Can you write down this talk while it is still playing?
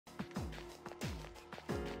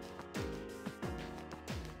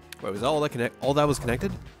Wait, was that all that all that was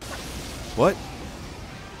connected? What?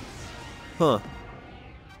 Huh.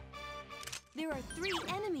 There are 3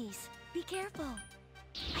 enemies. Be careful.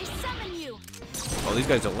 I summon you. Oh, these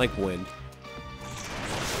guys don't like wind.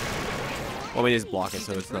 Well, I mean, it's blocking,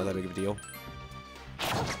 so it's not that big of a deal.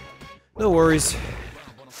 No worries.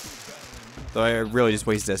 Though I really just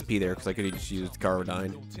wasted SP there because I could have just used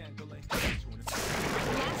Carbine.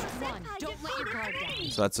 Don't let your guard down.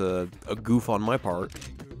 So that's a goof on my part.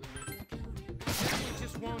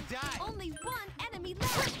 Only 1 enemy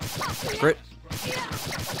left. Crit.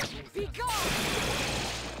 Be gone.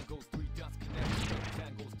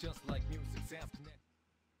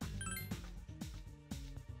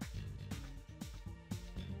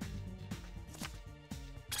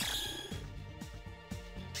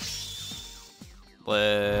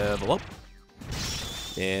 Level up.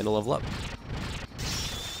 And a level up.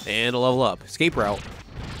 And a level up. Escape route.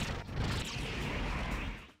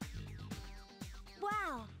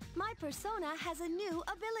 Wow, my persona has a new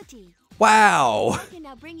ability. Wow. I can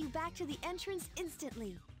now bring you back to the entrance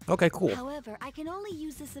instantly. Okay, cool. However, I can only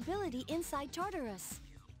use this ability inside Tartarus.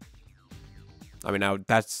 I mean, now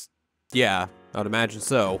that's... Yeah, I would imagine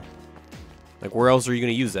so. Like, where else are you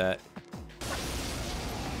going to use that?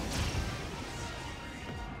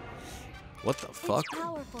 What the fuck? It's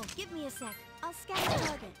powerful. Give me a sec. I'll scan the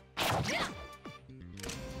target.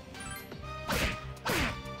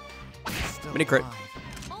 Mini crit.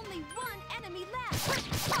 Only 1 enemy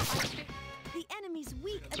left. The enemy's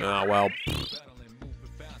weak. Oh, well.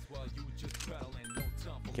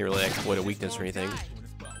 Can't really exploit a weakness or anything.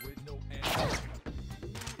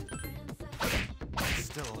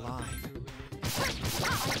 Still alive. I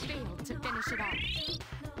failed to finish it off.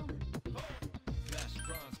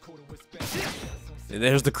 And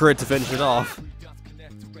there's the crit to finish it off.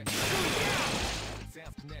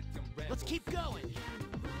 Let's keep going.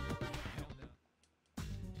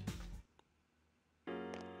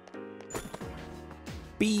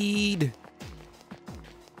 Speed.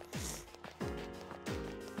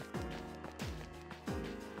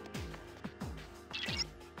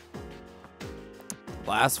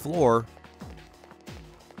 Last floor.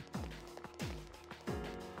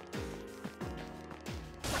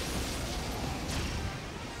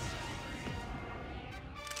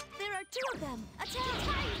 There are 2 of them. Attack!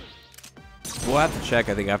 We'll have to check,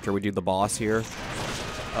 I think, after we do the boss here.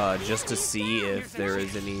 Just to see if there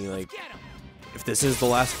is any, like... If this is the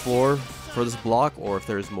last floor for this block, or if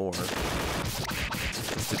there's more.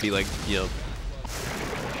 Just to be, like, you know...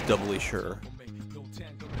 doubly sure.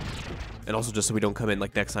 And also just so we don't come in,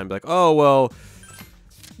 like, next time and be like, oh, well...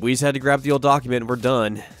 We just had to grab the old document and we're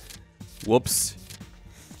done. Whoops.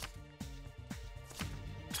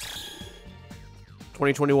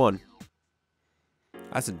 2021.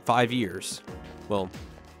 That's in 5 years. Well,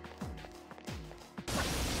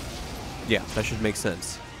 yeah, that should make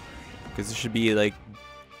sense. Because this should be like,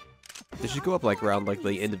 this should go up like around like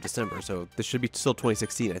the end of December. So this should be still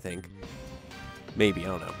 2016, I think. Maybe, I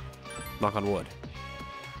don't know. Knock on wood.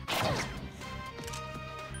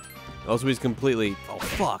 Also, he's completely. Oh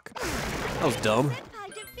fuck! That was dumb.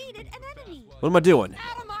 Senpai defeated an enemy. What am I doing?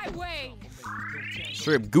 Out of my way.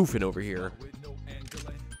 Straight up goofing over here.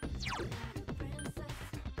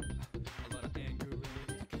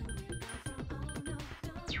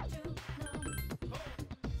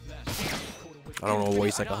 I don't want to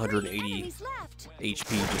waste like 180 Enemies left.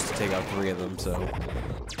 HP just to take out 3 of them, so.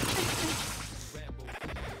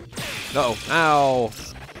 Uh-oh. Ow!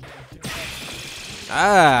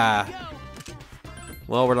 Ah!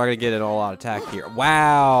 Well, we're not going to get an all-out attack here.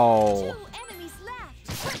 Wow! 2 enemies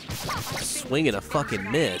left. Swing and a fucking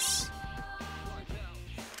miss.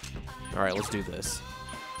 Alright, let's do this.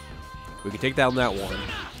 We can take down that one,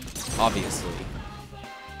 obviously.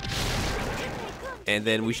 And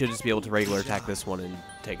then we should just be able to regular attack this one and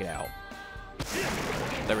take it out.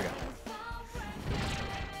 There we go.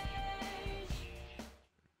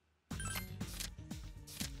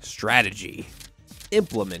 Strategy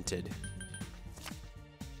implemented.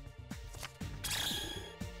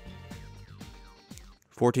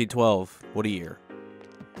 $14.12. What a year.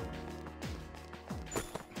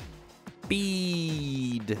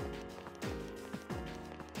 Speed.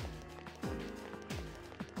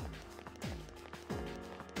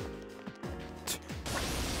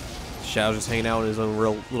 Xiao's just hanging out in his own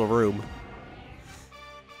little room.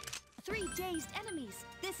 3 dazed enemies.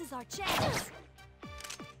 This is our chance.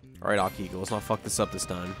 Alright, Akihiko, let's not fuck this up this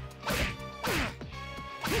time.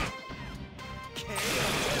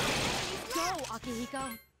 Go,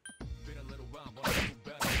 Akihiko.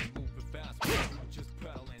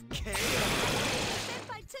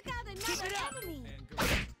 Senpai took out another enemy.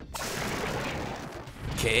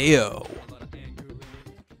 KO.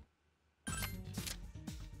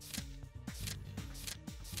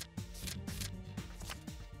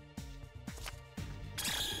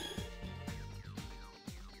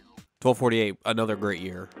 $12.48, another great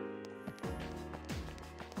year.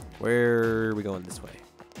 Where are we going this way?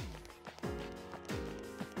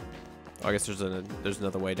 Oh, I guess there's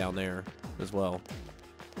another way down there as well.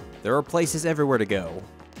 There are places everywhere to go.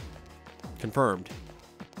 Confirmed.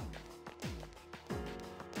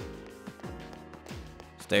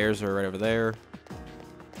 Stairs are right over there.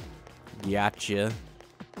 Gotcha.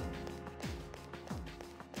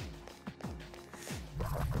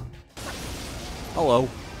 Hello.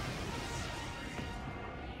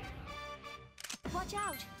 Watch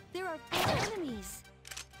out! There are 4 enemies.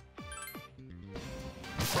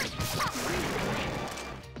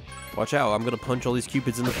 Watch out, I'm gonna punch all these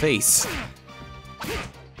cupids in the face.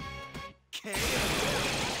 Left.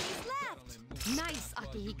 Nice,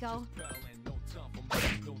 Akihiko.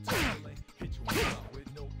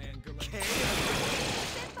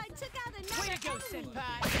 Senpai took out another Way to go, enemy.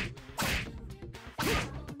 Senpai!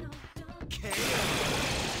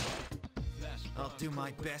 I'll do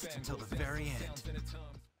my best until the very end.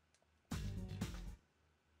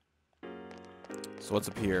 So what's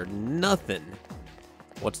up here? Nothing.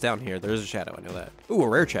 What's down here? There's a shadow, I know that. Ooh, a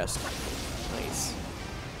rare chest. Nice.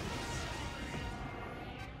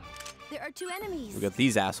 There are 2 enemies. We got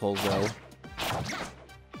these assholes, though. Senpai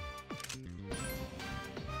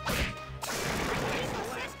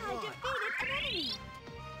defeated an enemy.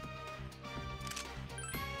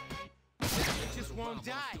 Just won't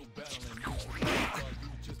die.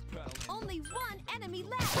 Only 1 enemy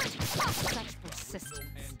left. Such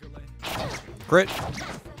persistence. Crit.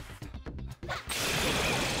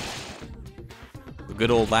 The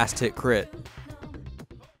good old last hit crit.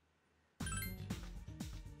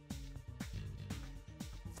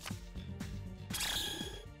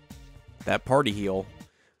 That party heal.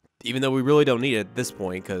 Even though we really don't need it at this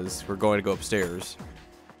point because we're going to go upstairs.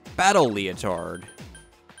 Battle leotard.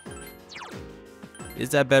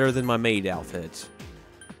 Is that better than my maid outfit?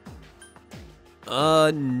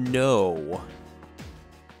 No.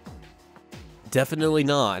 Definitely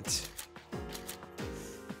not.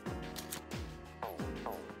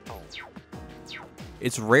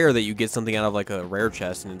 It's rare that you get something out of like a rare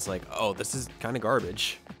chest and it's like, oh, this is kind of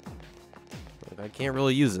garbage. Like, I can't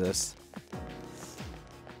really use this.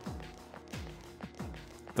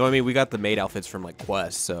 Though, I mean, we got the maid outfits from like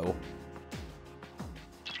Quest, so.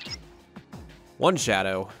 One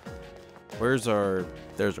shadow. Where's our...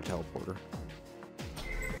 There's our teleporter.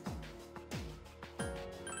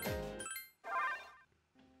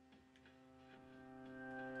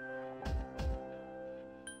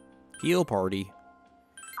 Heal party.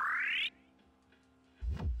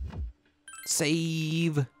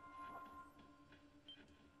 Save.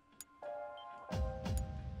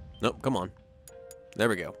 Nope, come on. There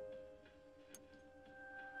we go.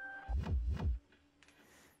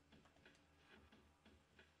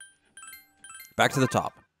 Back to the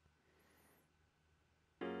top.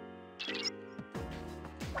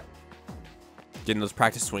 Getting those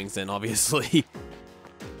practice swings in, obviously.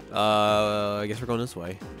 I guess we're going this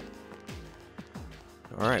way.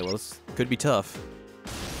 Alright, well, this could be tough.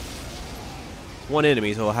 One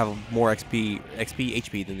enemy, so I'll have more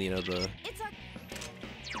HP than, you know,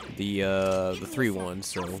 the 3 ones,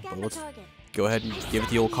 so but let's go ahead and give it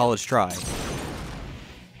the old college try.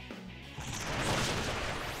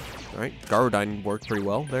 Alright, Garodyne worked pretty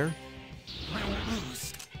well there.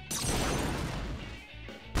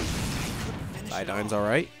 Iodine's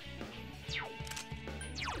alright.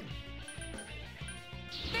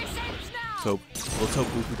 So let's hope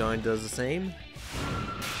Bufudyne does the same.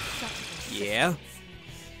 Yeah.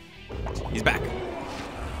 He's back.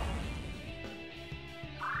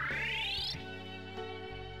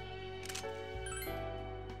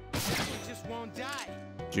 Just won't die.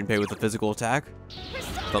 Junpei with a physical attack.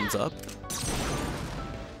 Thumbs up.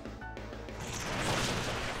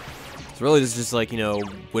 It's really just like, you know,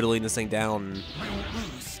 whittling this thing down and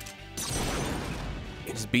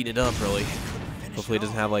just beating it up, really. Hopefully it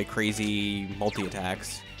doesn't have like crazy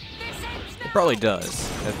multi-attacks. It probably does.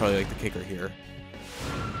 That's probably like the kicker here.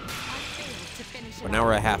 But now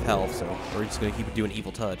we're at half health, so we're just gonna keep doing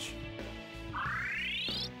evil touch.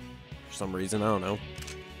 For some reason, I don't know.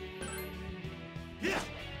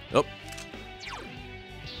 Oh.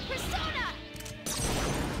 Persona!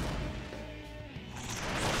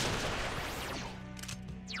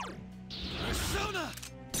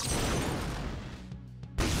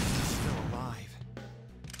 Still alive.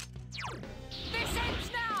 This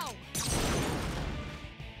ends now.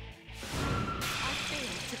 I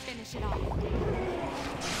failed finish it off.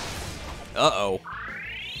 Uh-oh.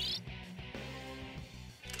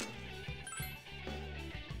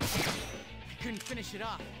 I couldn't finish it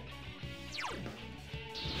off.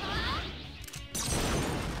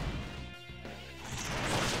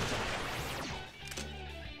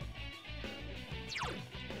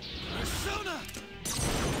 Persona!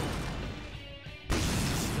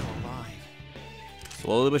 Still alive.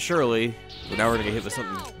 Slowly but surely, but now we're gonna get hit with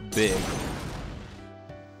something big.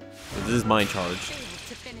 This is Mind Charge. Failed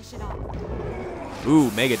to finish it off. Ooh,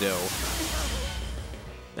 Megado.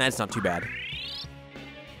 That's not too bad.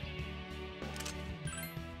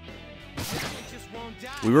 Just won't die.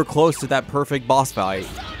 We were close to that perfect boss fight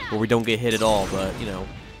where we don't get hit at all, but you know.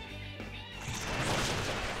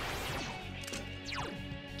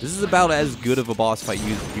 This is about as good of a boss fight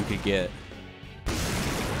you could get.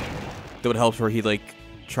 Though it helps where he like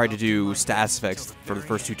tried to do stats effects for the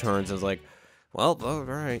first 2 turns and was like, well,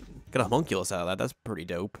 alright. Got a homunculus out of that. That's pretty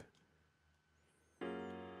dope.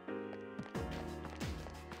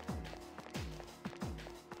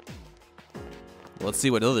 Let's see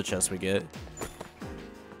what other chests we get.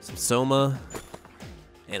 Some Soma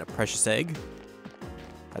and a precious egg.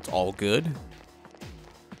 That's all good.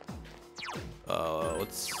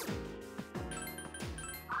 Let's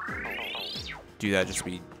do that just to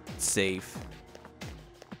be safe.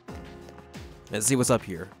 Let's see what's up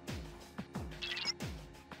here.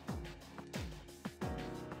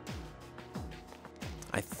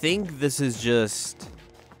 I think this is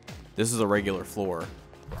a regular floor.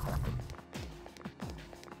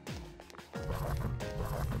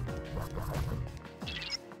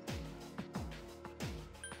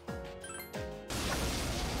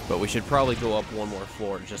 But we should probably go up one more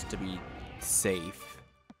floor just to be safe.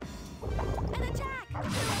 An attack! There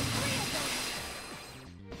are 3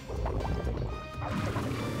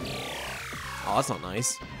 of them. Oh, that's not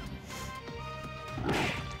nice.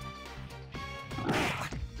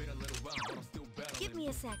 Give me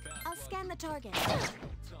a sec. I'll scan the target.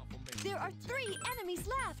 There are 3 enemies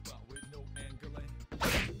left.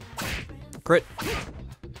 Crit.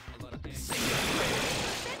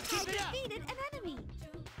 Senpai defeated an enemy.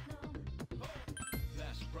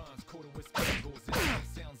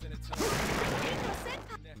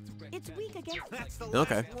 It's weak against. That's the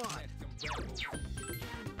Okay. last one.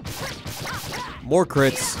 More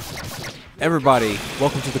crits. Everybody,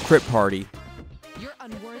 welcome to the crit party. You're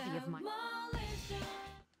unworthy of my.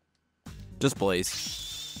 Just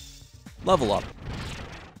Blaze. Level up.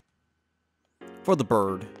 For the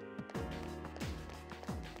bird.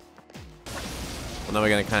 Well, now we're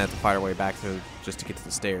gonna kind of have to fight our way back through just to get to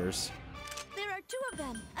the stairs. There are 2 of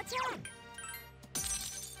them. Attack!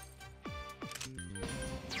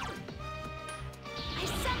 I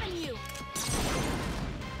summon you.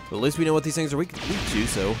 But at least we know what these things are weak to,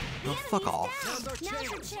 so oh, fuck Enemy's off. down. Now's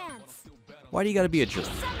your chance. Why do you gotta be a jerk?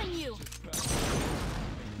 Summon you.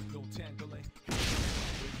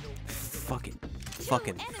 Fucking 2 fuck.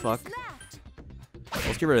 enemies left.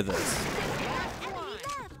 Let's get rid of this. Enemy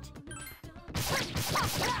left.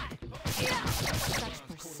 Such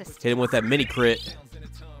persistence. Hit him with that mini crit.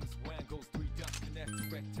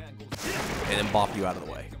 And then bop you out of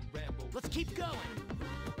the way. Let's keep going.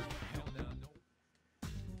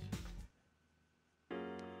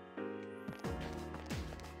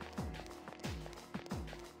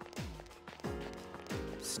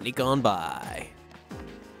 Sneak on by.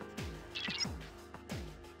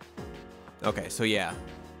 Okay, so yeah.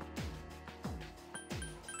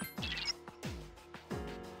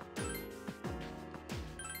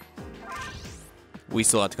 We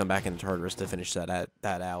still have to come back into Tartarus to finish that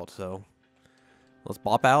out, so let's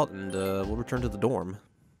bop out and we'll return to the dorm.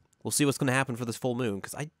 We'll see what's going to happen for this full moon,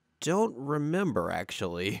 because I don't remember,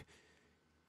 actually.